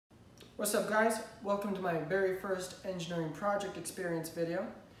What's up guys? Welcome to my very first engineering project experience video.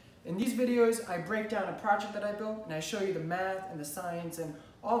 In these videos I break down a project that I built and I show you the math and the science and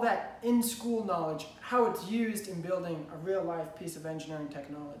all that in-school knowledge, how it's used in building a real-life piece of engineering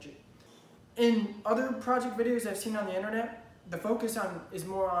technology. In other project videos I've seen on the internet, the focus is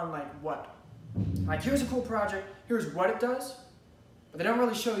more on like what? Like here's a cool project, here's what it does, but they don't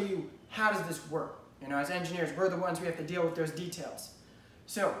really show you how does this work. You know, as engineers, we're the ones who have to deal with those details.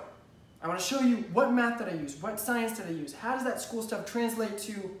 So, I want to show you what math did I use, what science did I use, how does that school stuff translate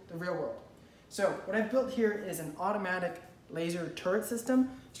to the real world. So what I've built here is an automatic laser turret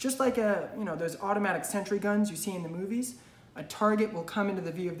system. It's just like those automatic sentry guns you see in the movies. A target will come into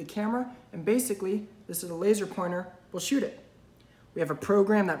the view of the camera and basically this is a laser pointer, will shoot it. We have a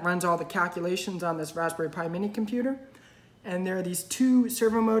program that runs all the calculations on this Raspberry Pi minicomputer, and there are these two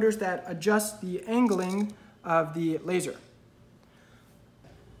servo motors that adjust the angling of the laser.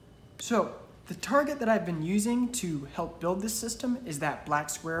 So, the target that I've been using to help build this system is that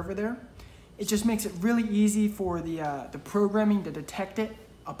black square over there. It just makes it really easy for the programming to detect it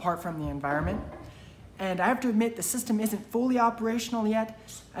apart from the environment. And I have to admit the system isn't fully operational yet.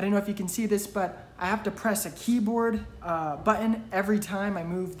 I don't know if you can see this, but I have to press a keyboard button every time I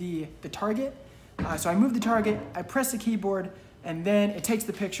move the target. So I move the target, I press the keyboard, and then it takes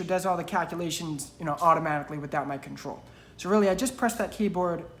the picture, does all the calculations automatically without my control. So really, I just press that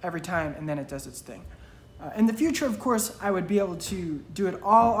keyboard every time, and then it does its thing. In the future, of course, I would be able to do it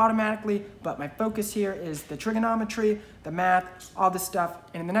all automatically, but my focus here is the trigonometry, the math, all this stuff.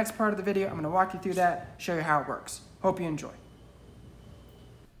 And in the next part of the video, I'm going to walk you through that, show you how it works. Hope you enjoy.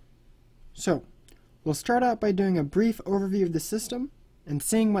 So, we'll start out by doing a brief overview of the system and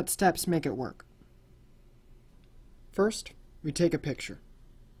seeing what steps make it work. First, we take a picture.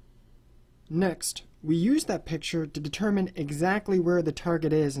 Next, we use that picture to determine exactly where the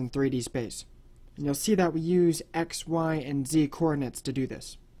target is in 3D space. And you'll see that we use X, Y, and Z coordinates to do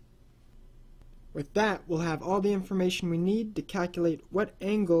this. With that, we'll have all the information we need to calculate what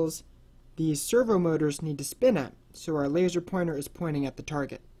angles these servo motors need to spin at, so our laser pointer is pointing at the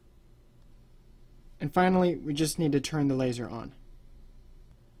target. And finally, we just need to turn the laser on.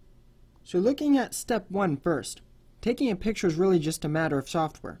 So looking at step 1 first, taking a picture is really just a matter of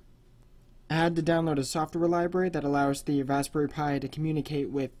software. I had to download a software library that allows the Raspberry Pi to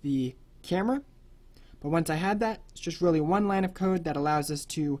communicate with the camera. But once I had that, it's just really one line of code that allows us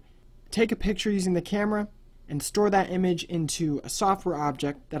to take a picture using the camera and store that image into a software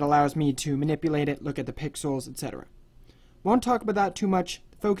object that allows me to manipulate it, look at the pixels, etc. Won't talk about that too much.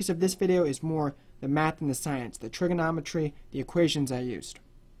 The focus of this video is more the math and the science, the trigonometry, the equations I used.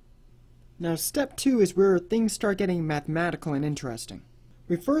 Now step 2 is where things start getting mathematical and interesting.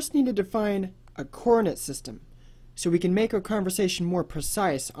 We first need to define a coordinate system so we can make our conversation more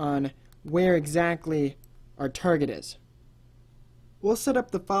precise on where exactly our target is. We'll set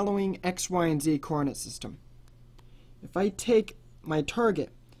up the following X, Y, and Z coordinate system. If I take my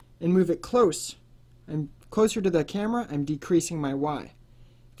target and move it closer to the camera, I'm decreasing my Y.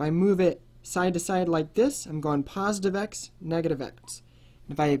 If I move it side to side like this, I'm going positive X, negative X.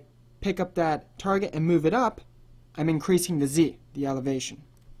 If I pick up that target and move it up, I'm increasing the Z, the elevation.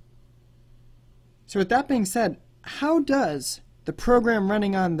 So with that being said, how does the program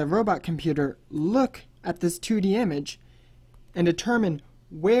running on the robot computer look at this 2D image and determine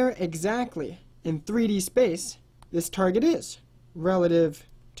where exactly in 3D space this target is relative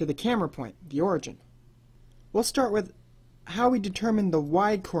to the camera point, the origin? We'll start with how we determine the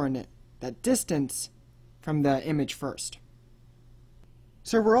Y coordinate, that distance from the image first.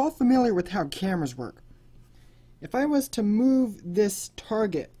 So we're all familiar with how cameras work. If I was to move this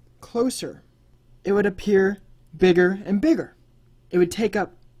target closer, it would appear bigger and bigger. It would take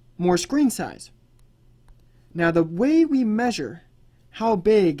up more screen size. Now the way we measure how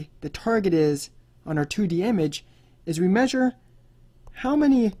big the target is on our 2D image is we measure how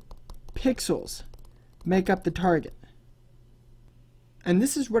many pixels make up the target. And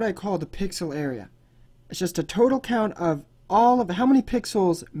this is what I call the pixel area. It's just a total count of all of how many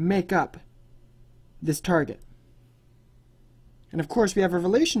pixels make up this target. And of course we have a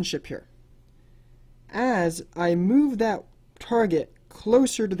relationship here. As I move that target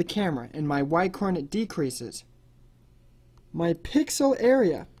closer to the camera and my Y coordinate decreases, my pixel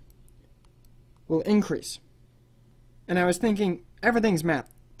area will increase. And I was thinking, everything's math.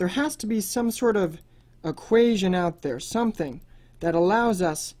 There has to be some sort of equation out there, something that allows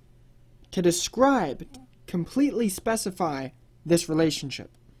us to describe, completely specify this relationship.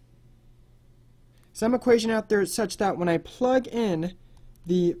 Some equation out there is such that when I plug in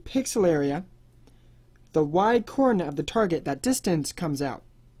the pixel area, the Y coordinate of the target, that distance, comes out.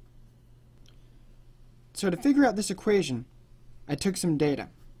 So to figure out this equation, I took some data.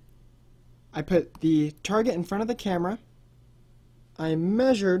 I put the target in front of the camera. I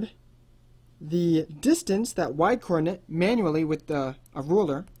measured the distance, that y-coordinate, manually with a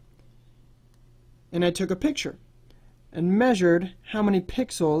ruler. And I took a picture and measured how many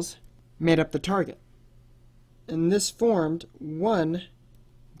pixels made up the target. And this formed one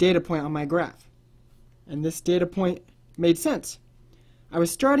data point on my graph. And this data point made sense. I was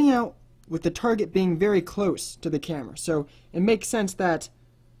starting out with the target being very close to the camera, so it makes sense that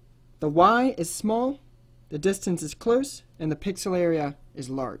the y is small, the distance is close, and the pixel area is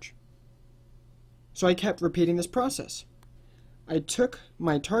large. So I kept repeating this process. I took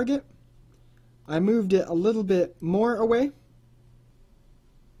my target, I moved it a little bit more away,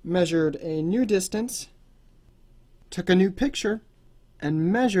 measured a new distance, took a new picture,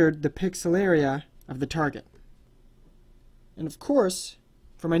 and measured the pixel area of the target. And of course,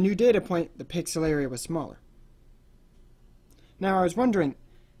 for my new data point, the pixel area was smaller. Now I was wondering,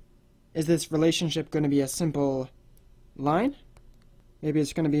 is this relationship going to be a simple line? Maybe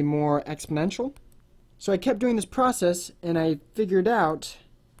it's going to be more exponential? So I kept doing this process, and I figured out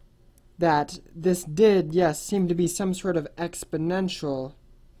that this did, yes, seem to be some sort of exponential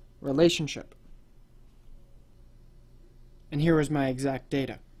relationship. And here was my exact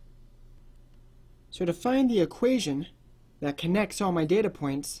data. So to find the equation that connects all my data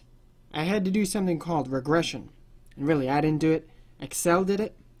points, I had to do something called regression. And really, I didn't do it. Excel did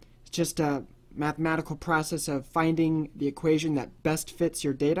it. It's just a mathematical process of finding the equation that best fits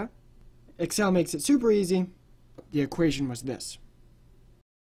your data. Excel makes it super easy. The equation was this.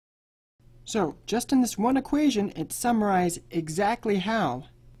 So, just in this one equation, it summarized exactly how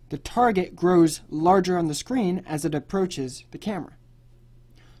the target grows larger on the screen as it approaches the camera.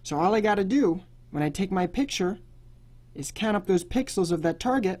 So all I got to do when I take my picture is count up those pixels of that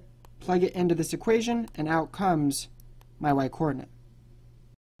target, plug it into this equation, and out comes my y-coordinate.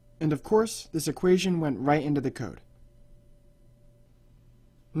 And of course, this equation went right into the code.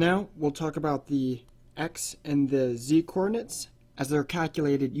 Now we'll talk about the x and the z coordinates as they're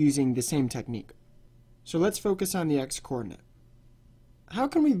calculated using the same technique. So let's focus on the x-coordinate. How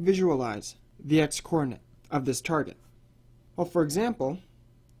can we visualize the x-coordinate of this target? Well, for example,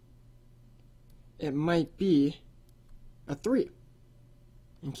 it might be a 3.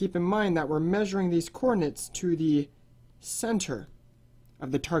 And keep in mind that we're measuring these coordinates to the center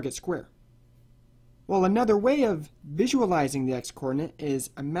of the target square. Well, another way of visualizing the x-coordinate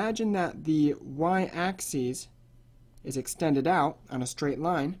is imagine that the y-axis is extended out on a straight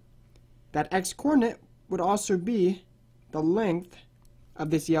line. That x-coordinate would also be the length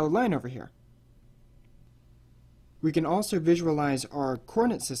of this yellow line over here. We can also visualize our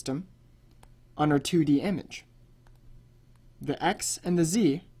coordinate system on our 2D image. The x and the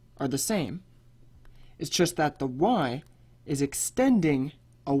z are the same. It's just that the y is extending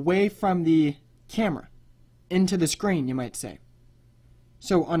away from the camera, into the screen, you might say.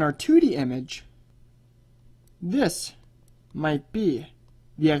 So on our 2D image, this might be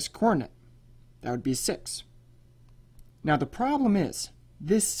the x-coordinate. That would be 6. Now the problem is,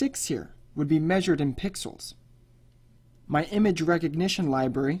 this 6 here would be measured in pixels. My image recognition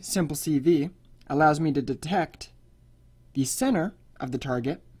library, SimpleCV, allows me to detect the center of the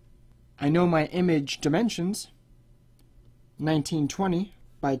target. I know my image dimensions, 1920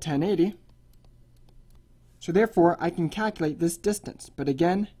 by 1080. So therefore, I can calculate this distance, but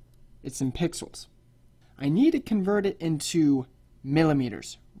again, it's in pixels. I need to convert it into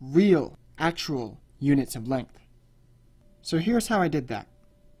millimeters, real, actual units of length. So here's how I did that.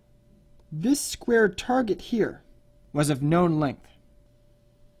 This squared target here was of known length,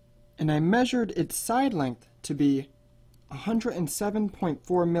 and I measured its side length to be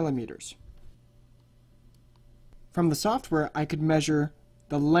 107.4 millimeters. From the software, I could measure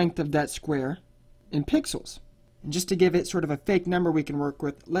the length of that square in pixels. And just to give it sort of a fake number we can work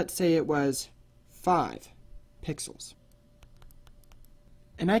with, let's say it was 5 pixels.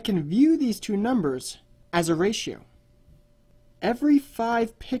 And I can view these two numbers as a ratio. Every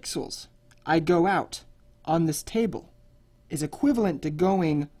 5 pixels I go out on this table is equivalent to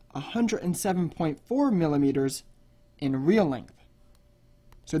going 107.4 millimeters in real length.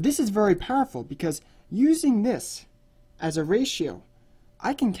 So this is very powerful because using this as a ratio,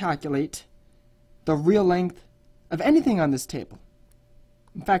 I can calculate the real length of anything on this table.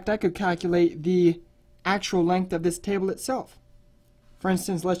 In fact, I could calculate the actual length of this table itself. For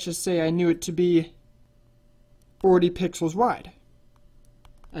instance, let's just say I knew it to be 40 pixels wide.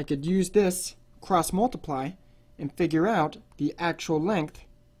 I could use this cross-multiply and figure out the actual length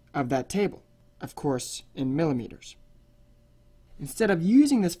of that table, of course in millimeters. instead of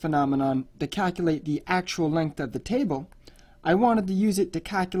using this phenomenon to calculate the actual length of the table, I wanted to use it to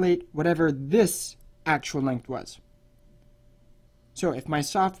calculate whatever this actual length was. So if my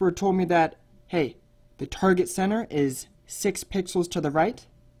software told me that, hey, the target center is 6 pixels to the right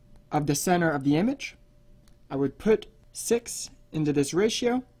of the center of the image, I would put 6 into this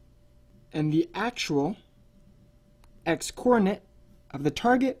ratio, and the actual x-coordinate of the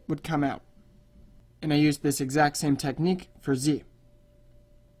target would come out. And I used this exact same technique for z.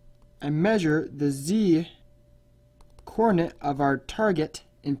 I measure the z-coordinate of our target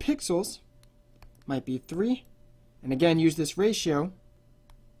in pixels, might be 3, and again use this ratio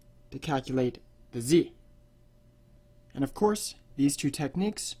to calculate the z. And of course, these two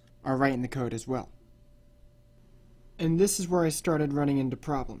techniques are right in the code as well. And this is where I started running into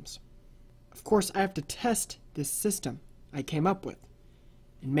problems. Of course, I have to test this system I came up with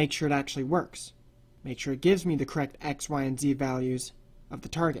and make sure it actually works. Make sure it gives me the correct x, y, and z values of the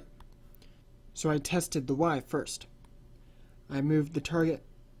target. So I tested the y first. I moved the target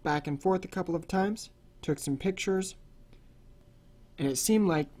back and forth a couple of times, took some pictures, and it seemed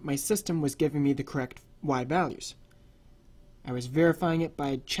like my system was giving me the correct y values. I was verifying it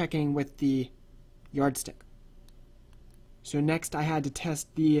by checking with the yardstick. So next I had to test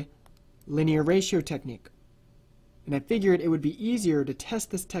the linear ratio technique. And I figured it would be easier to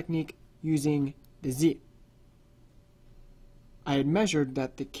test this technique using the z. I had measured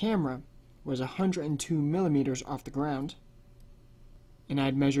that the camera was 102 millimeters off the ground, and I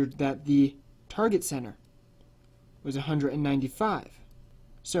had measured that the target center was 195.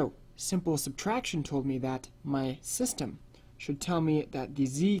 So simple subtraction told me that my system should tell me that the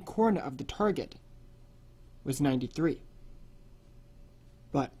z-coordinate of the target was 93.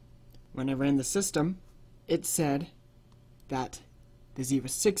 But when I ran the system, it said that the z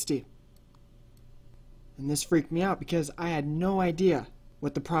was 60. And this freaked me out because I had no idea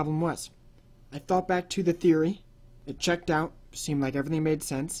what the problem was. I thought back to the theory, it checked out, seemed like everything made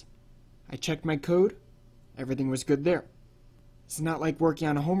sense. I checked my code, everything was good there. It's not like working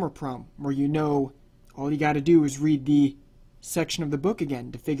on a homework problem where you know all you got to do is read the section of the book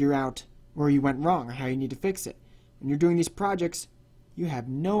again to figure out where you went wrong or how you need to fix it. When you're doing these projects, you have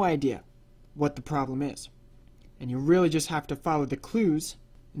no idea what the problem is. And you really just have to follow the clues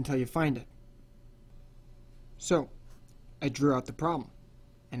until you find it. So, I drew out the problem.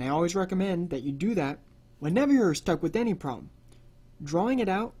 And I always recommend that you do that whenever you're stuck with any problem. Drawing it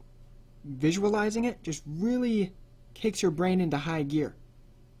out, visualizing it, just really kicks your brain into high gear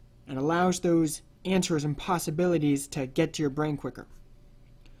and allows those answers and possibilities to get to your brain quicker.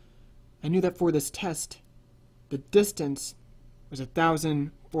 I knew that for this test, the distance was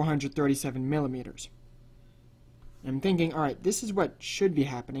 1,437 millimeters. I'm thinking, alright, this is what should be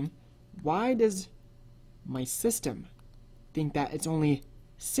happening. Why does my system think that it's only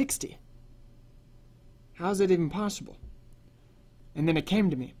 60? How is it even possible? And then it came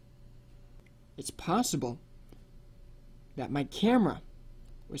to me. It's possible that my camera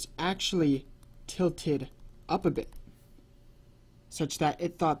was actually tilted up a bit, such that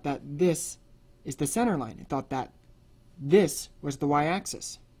it thought that this is the center line. It thought that this was the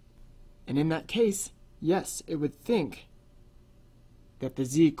y-axis. And in that case, yes, it would think that the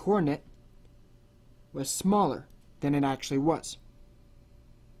z-coordinate was smaller than it actually was.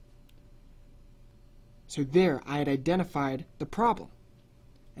 So there, I had identified the problem.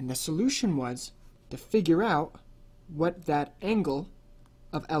 And the solution was to figure out what that angle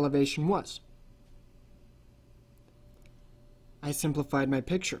of elevation was. I simplified my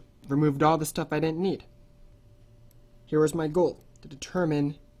picture, removed all the stuff I didn't need. Here was my goal, to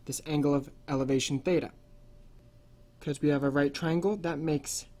determine this angle of elevation theta. Because we have a right triangle, that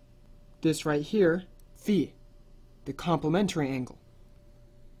makes this right here phi, the complementary angle.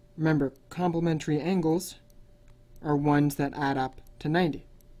 Remember, complementary angles are ones that add up to 90.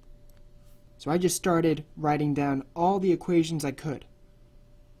 So I just started writing down all the equations I could.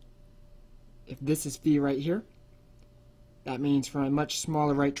 If this is phi right here, that means for a much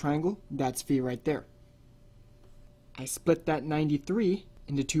smaller right triangle, that's phi right there. I split that 93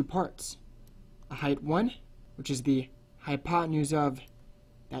 into two parts. A height 1, which is the hypotenuse of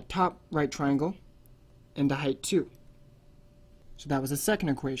that top right triangle, and a height 2. So that was the second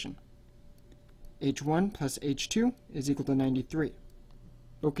equation. h1 plus h2 is equal to 93.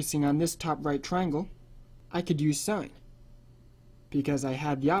 Focusing on this top right triangle, I could use sine. Because I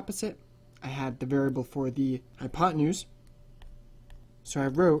had the opposite, I had the variable for the hypotenuse, so I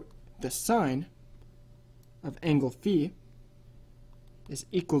wrote the sine of angle phi is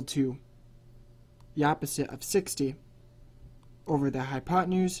equal to the opposite of 60 over the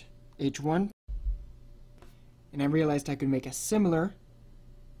hypotenuse h1 and I realized I could make a similar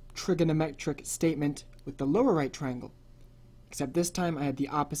trigonometric statement with the lower right triangle, except this time I had the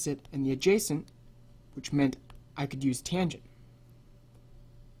opposite and the adjacent, which meant I could use tangent.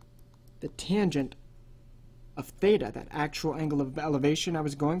 The tangent of theta, that actual angle of elevation I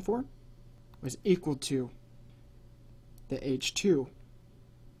was going for, was equal to the H2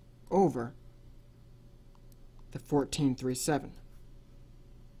 over the 1437.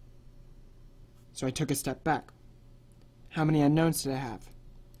 So I took a step back. How many unknowns did I have?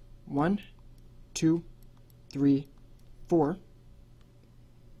 1, 2, 3, 4.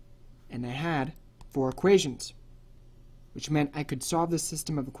 And I had 4 equations, which meant I could solve this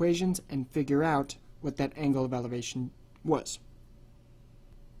system of equations and figure out what that angle of elevation was.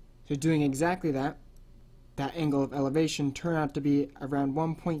 So doing exactly that, that angle of elevation turned out to be around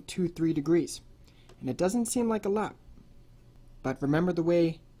 1.23 degrees. And it doesn't seem like a lot, but remember the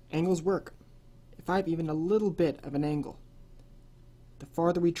way angles work. If I have even a little bit of an angle, the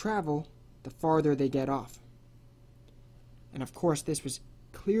farther we travel, the farther they get off. And of course, this was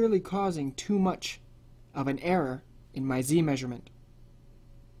clearly causing too much of an error in my z measurement.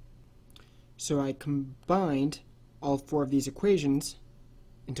 So I combined all 4 of these equations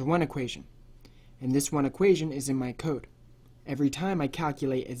into one equation. And this one equation is in my code. Every time I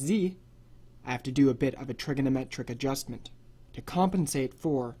calculate a z, I have to do a bit of a trigonometric adjustment to compensate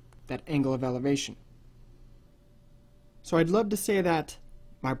for that angle of elevation. So I'd love to say that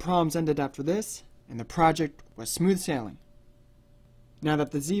my problems ended after this, and the project was smooth sailing. Now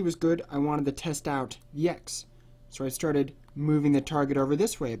that the z was good, I wanted to test out the x, so I started moving the target over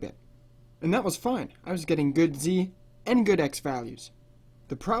this way a bit. And that was fine. I was getting good z and good x values.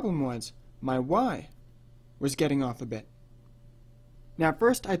 The problem was, my y was getting off a bit. Now at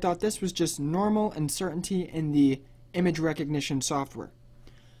first I thought this was just normal uncertainty in the image recognition software.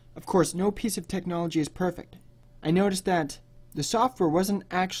 Of course, no piece of technology is perfect. I noticed that the software wasn't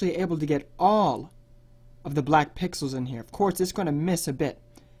actually able to get all of the black pixels in here. Of course, it's going to miss a bit.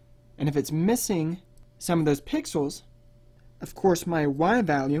 And if it's missing some of those pixels, of course my y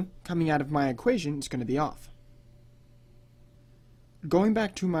value coming out of my equation is going to be off. Going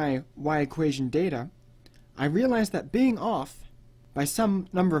back to my y equation data, I realized that being off by some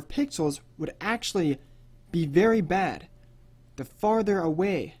number of pixels would actually be very bad the farther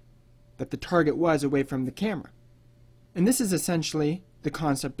away that the target was away from the camera. And this is essentially the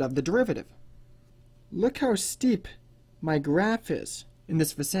concept of the derivative. Look how steep my graph is in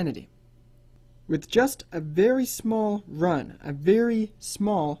this vicinity. With just a very small run, a very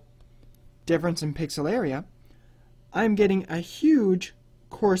small difference in pixel area, I'm getting a huge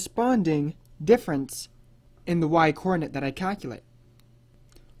corresponding difference in the y-coordinate that I calculate.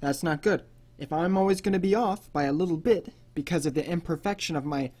 That's not good. If I'm always going to be off by a little bit because of the imperfection of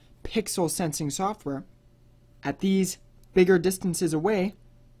my pixel sensing software, at these bigger distances away,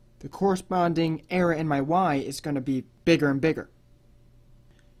 the corresponding error in my y is going to be bigger and bigger.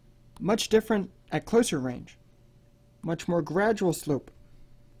 Much different at closer range. Much more gradual slope.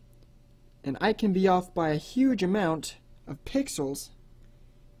 And I can be off by a huge amount of pixels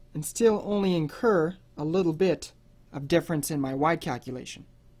and still only incur a little bit of difference in my y calculation.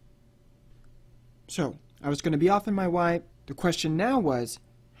 So, I was going to be off in my y. The question now was,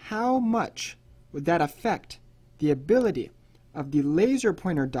 how much would that affect the ability of the laser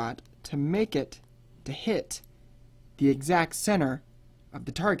pointer dot to make it to hit the exact center of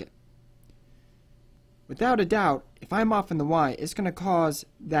the target? Without a doubt, if I'm off in the y, it's going to cause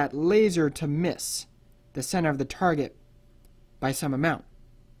that laser to miss the center of the target by some amount.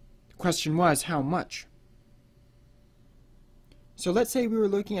 The question was, how much? So let's say we were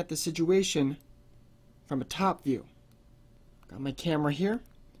looking at the situation from a top view. Got my camera here,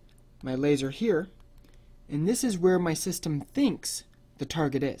 my laser here, and this is where my system thinks the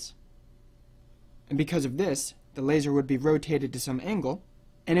target is. And because of this, the laser would be rotated to some angle,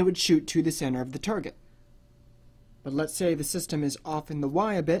 and it would shoot to the center of the target. But let's say the system is off in the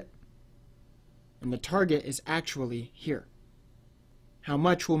y a bit, and the target is actually here. How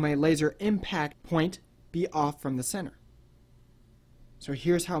much will my laser impact point be off from the center? So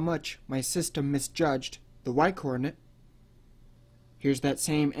here's how much my system misjudged the y-coordinate. Here's that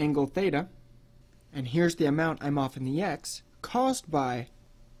same angle theta, and here's the amount I'm off in the x caused by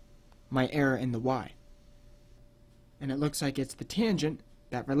my error in the y. And it looks like it's the tangent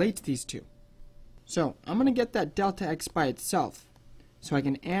that relates these two. So I'm going to get that delta x by itself so I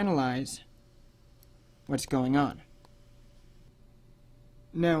can analyze what's going on.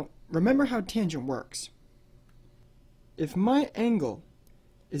 Now, remember how tangent works. If my angle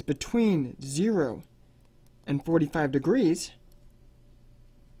is between 0 and 45 degrees,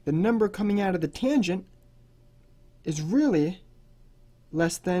 the number coming out of the tangent is really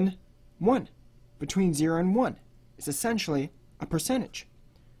less than 1. Between 0 and 1 is essentially a percentage.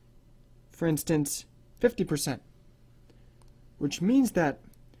 For instance, 50%, which means that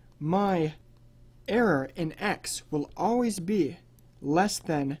my error in x will always be less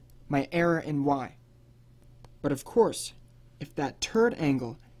than my error in y. But of course, if that turret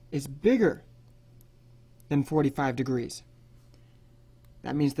angle is bigger than 45 degrees,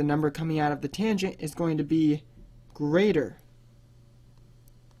 that means the number coming out of the tangent is going to be greater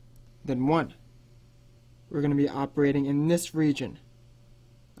than 1. We're going to be operating in this region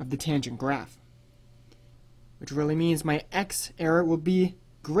of the tangent graph, which really means my x error will be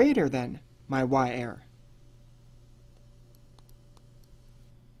greater than my y error.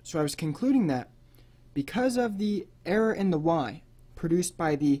 So I was concluding that because of the error in the y produced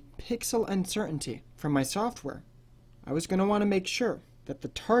by the pixel uncertainty from my software, I was going to want to make sure that the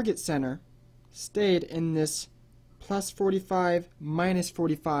target center stayed in this plus 45, minus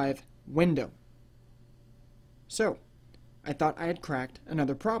 45 window. So I thought I had cracked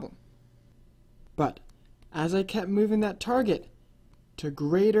another problem. But as I kept moving that target to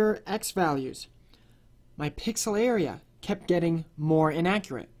greater x values, my pixel area kept getting more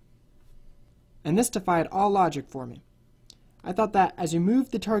inaccurate. And this defied all logic for me. I thought that as you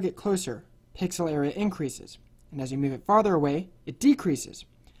move the target closer, pixel area increases, and as you move it farther away, it decreases.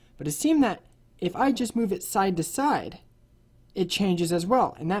 But it seemed that if I just move it side to side, it changes as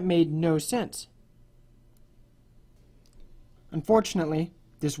well, and that made no sense. Unfortunately,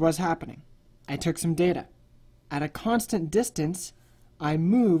 this was happening. I took some data. At a constant distance, I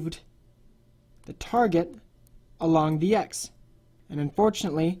moved the target along the x, and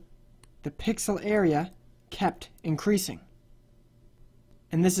unfortunately, the pixel area kept increasing.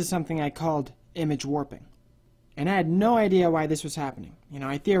 And this is something I called image warping. And I had no idea why this was happening.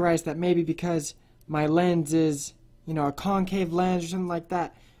 I theorized that maybe because my lens is, a concave lens or something like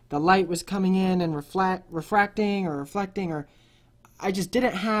that, the light was coming in and refracting, or I just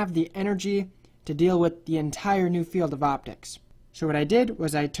didn't have the energy to deal with the entire new field of optics. So what I did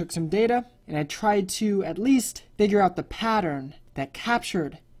was I took some data and I tried to at least figure out the pattern that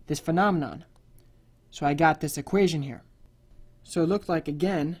captured this phenomenon. So I got this equation here. So it looked like,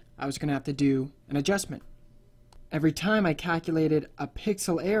 again, I was going to have to do an adjustment. Every time I calculated a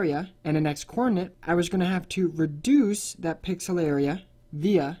pixel area and an x-coordinate, I was going to have to reduce that pixel area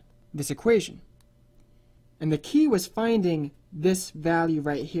via this equation. And the key was finding this value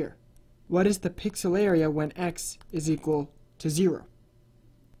right here. What is the pixel area when x is equal to 0?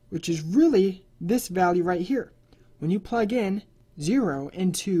 Which is really this value right here. When you plug in 0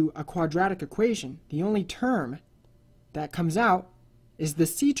 into a quadratic equation, the only term that comes out is the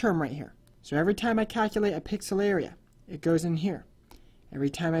c term right here. So every time I calculate a pixel area, it goes in here. Every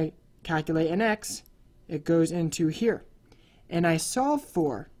time I calculate an x, it goes into here. And I solve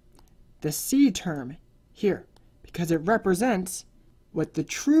for the c term here because it represents what the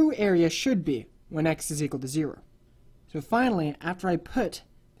true area should be when x is equal to 0. So finally, after I put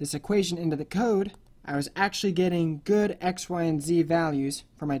this equation into the code, I was actually getting good x, y, and z values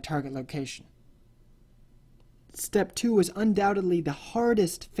for my target location. Step 2 was undoubtedly the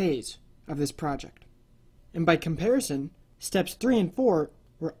hardest phase of this project. And by comparison, steps 3 and 4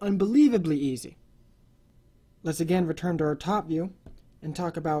 were unbelievably easy. Let's again return to our top view and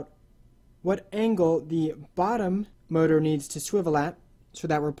talk about what angle the bottom motor needs to swivel at so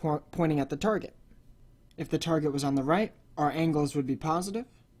that we're pointing at the target. If the target was on the right, our angles would be positive,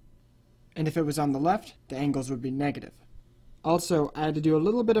 and if it was on the left, the angles would be negative. Also, I had to do a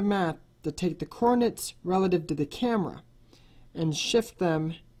little bit of math to take the coordinates relative to the camera and shift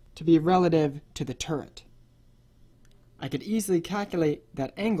them to be relative to the turret. I could easily calculate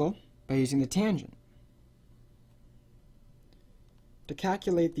that angle by using the tangent. To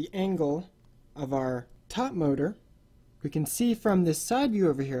calculate the angle of our top motor, we can see from this side view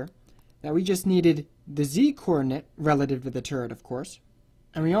over here that we just needed the z-coordinate relative to the turret, of course,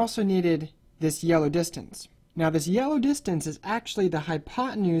 and we also needed this yellow distance. Now this yellow distance is actually the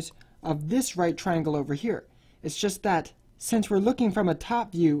hypotenuse of this right triangle over here. It's just that since we're looking from a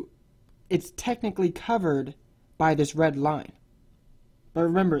top view, it's technically covered by this red line. But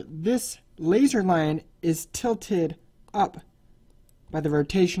remember, this laser line is tilted up by the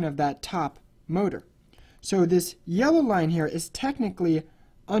rotation of that top motor. So this yellow line here is technically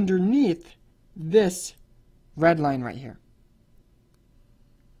underneath this red line right here.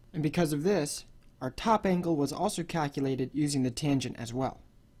 And because of this, our top angle was also calculated using the tangent as well.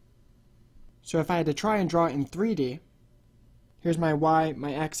 So if I had to try and draw it in 3D, here's my y,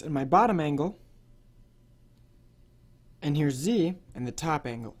 my x, and my bottom angle, and here's z and the top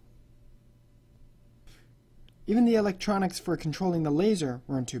angle. Even the electronics for controlling the laser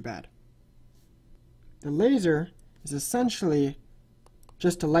weren't too bad. The laser is essentially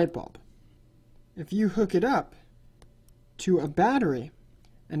just a light bulb. If you hook it up to a battery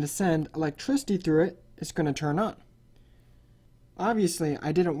and to send electricity through it, it's going to turn on. Obviously,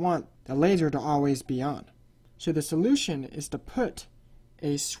 I didn't want the laser to always be on. So the solution is to put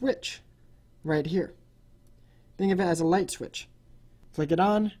a switch right here. Think of it as a light switch. Flick it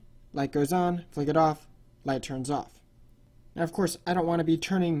on, light goes on, flick it off, light turns off. Now, of course, I don't want to be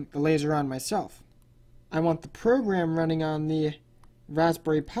turning the laser on myself. I want the program running on the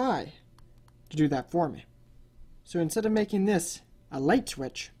Raspberry Pi to do that for me. So instead of making this a light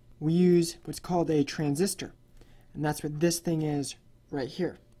switch, we use what's called a transistor. And that's what this thing is right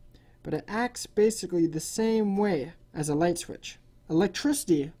here. But it acts basically the same way as a light switch.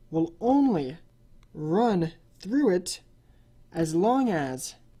 Electricity will only run through it as long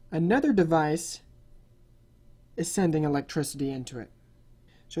as another device is sending electricity into it.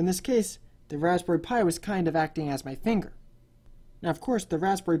 So in this case, the Raspberry Pi was kind of acting as my finger. Now, of course, the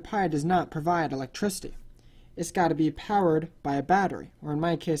Raspberry Pi does not provide electricity. It's got to be powered by a battery, or in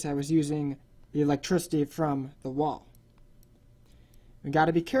my case, I was using the electricity from the wall. We got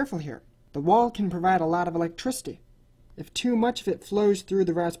to be careful here. The wall can provide a lot of electricity. If too much of it flows through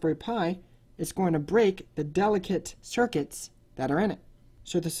the Raspberry Pi, it's going to break the delicate circuits that are in it.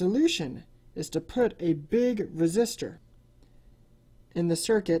 So the solution is to put a big resistor in the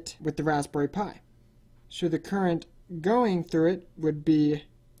circuit with the Raspberry Pi. So the current going through it would be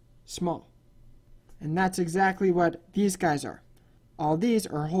small. And that's exactly what these guys are. All these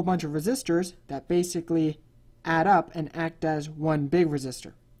are a whole bunch of resistors that basically add up and act as one big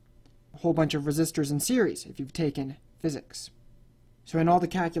resistor. A whole bunch of resistors in series if you've taken physics. So when all the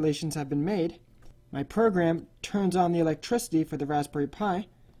calculations have been made, my program turns on the electricity for the Raspberry Pi,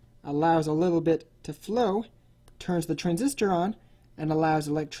 allows a little bit to flow, turns the transistor on, and allows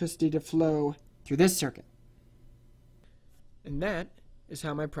electricity to flow through this circuit. And that is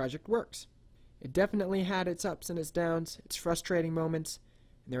how my project works. It definitely had its ups and its downs, its frustrating moments,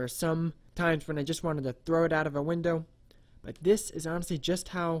 and there are some times when I just wanted to throw it out of a window, but this is honestly just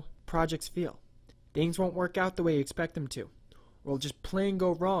how projects feel. Things won't work out the way you expect them to, or will just plain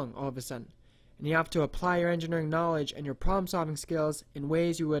go wrong all of a sudden, and you have to apply your engineering knowledge and your problem-solving skills in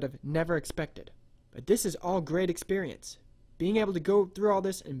ways you would have never expected. But this is all great experience. Being able to go through all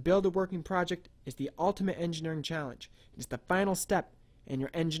this and build a working project is the ultimate engineering challenge. It's the final step in your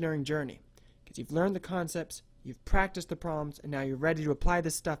engineering journey. Because you've learned the concepts, you've practiced the problems, and now you're ready to apply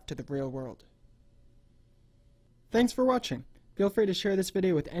this stuff to the real world. Thanks for watching. Feel free to share this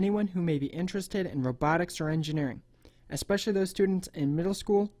video with anyone who may be interested in robotics or engineering, especially those students in middle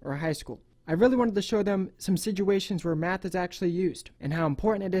school or high school. I really wanted to show them some situations where math is actually used, and how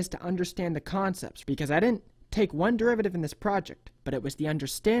important it is to understand the concepts, because I didn't take one derivative in this project, but it was the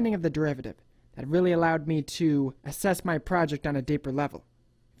understanding of the derivative that really allowed me to assess my project on a deeper level.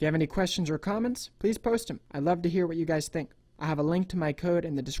 If you have any questions or comments, please post them. I'd love to hear what you guys think. I have a link to my code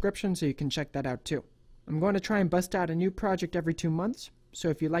in the description so you can check that out too. I'm going to try and bust out a new project every 2 months, so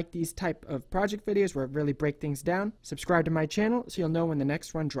if you like these type of project videos where I really break things down, subscribe to my channel so you'll know when the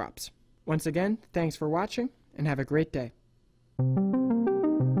next one drops. Once again, thanks for watching, and have a great day.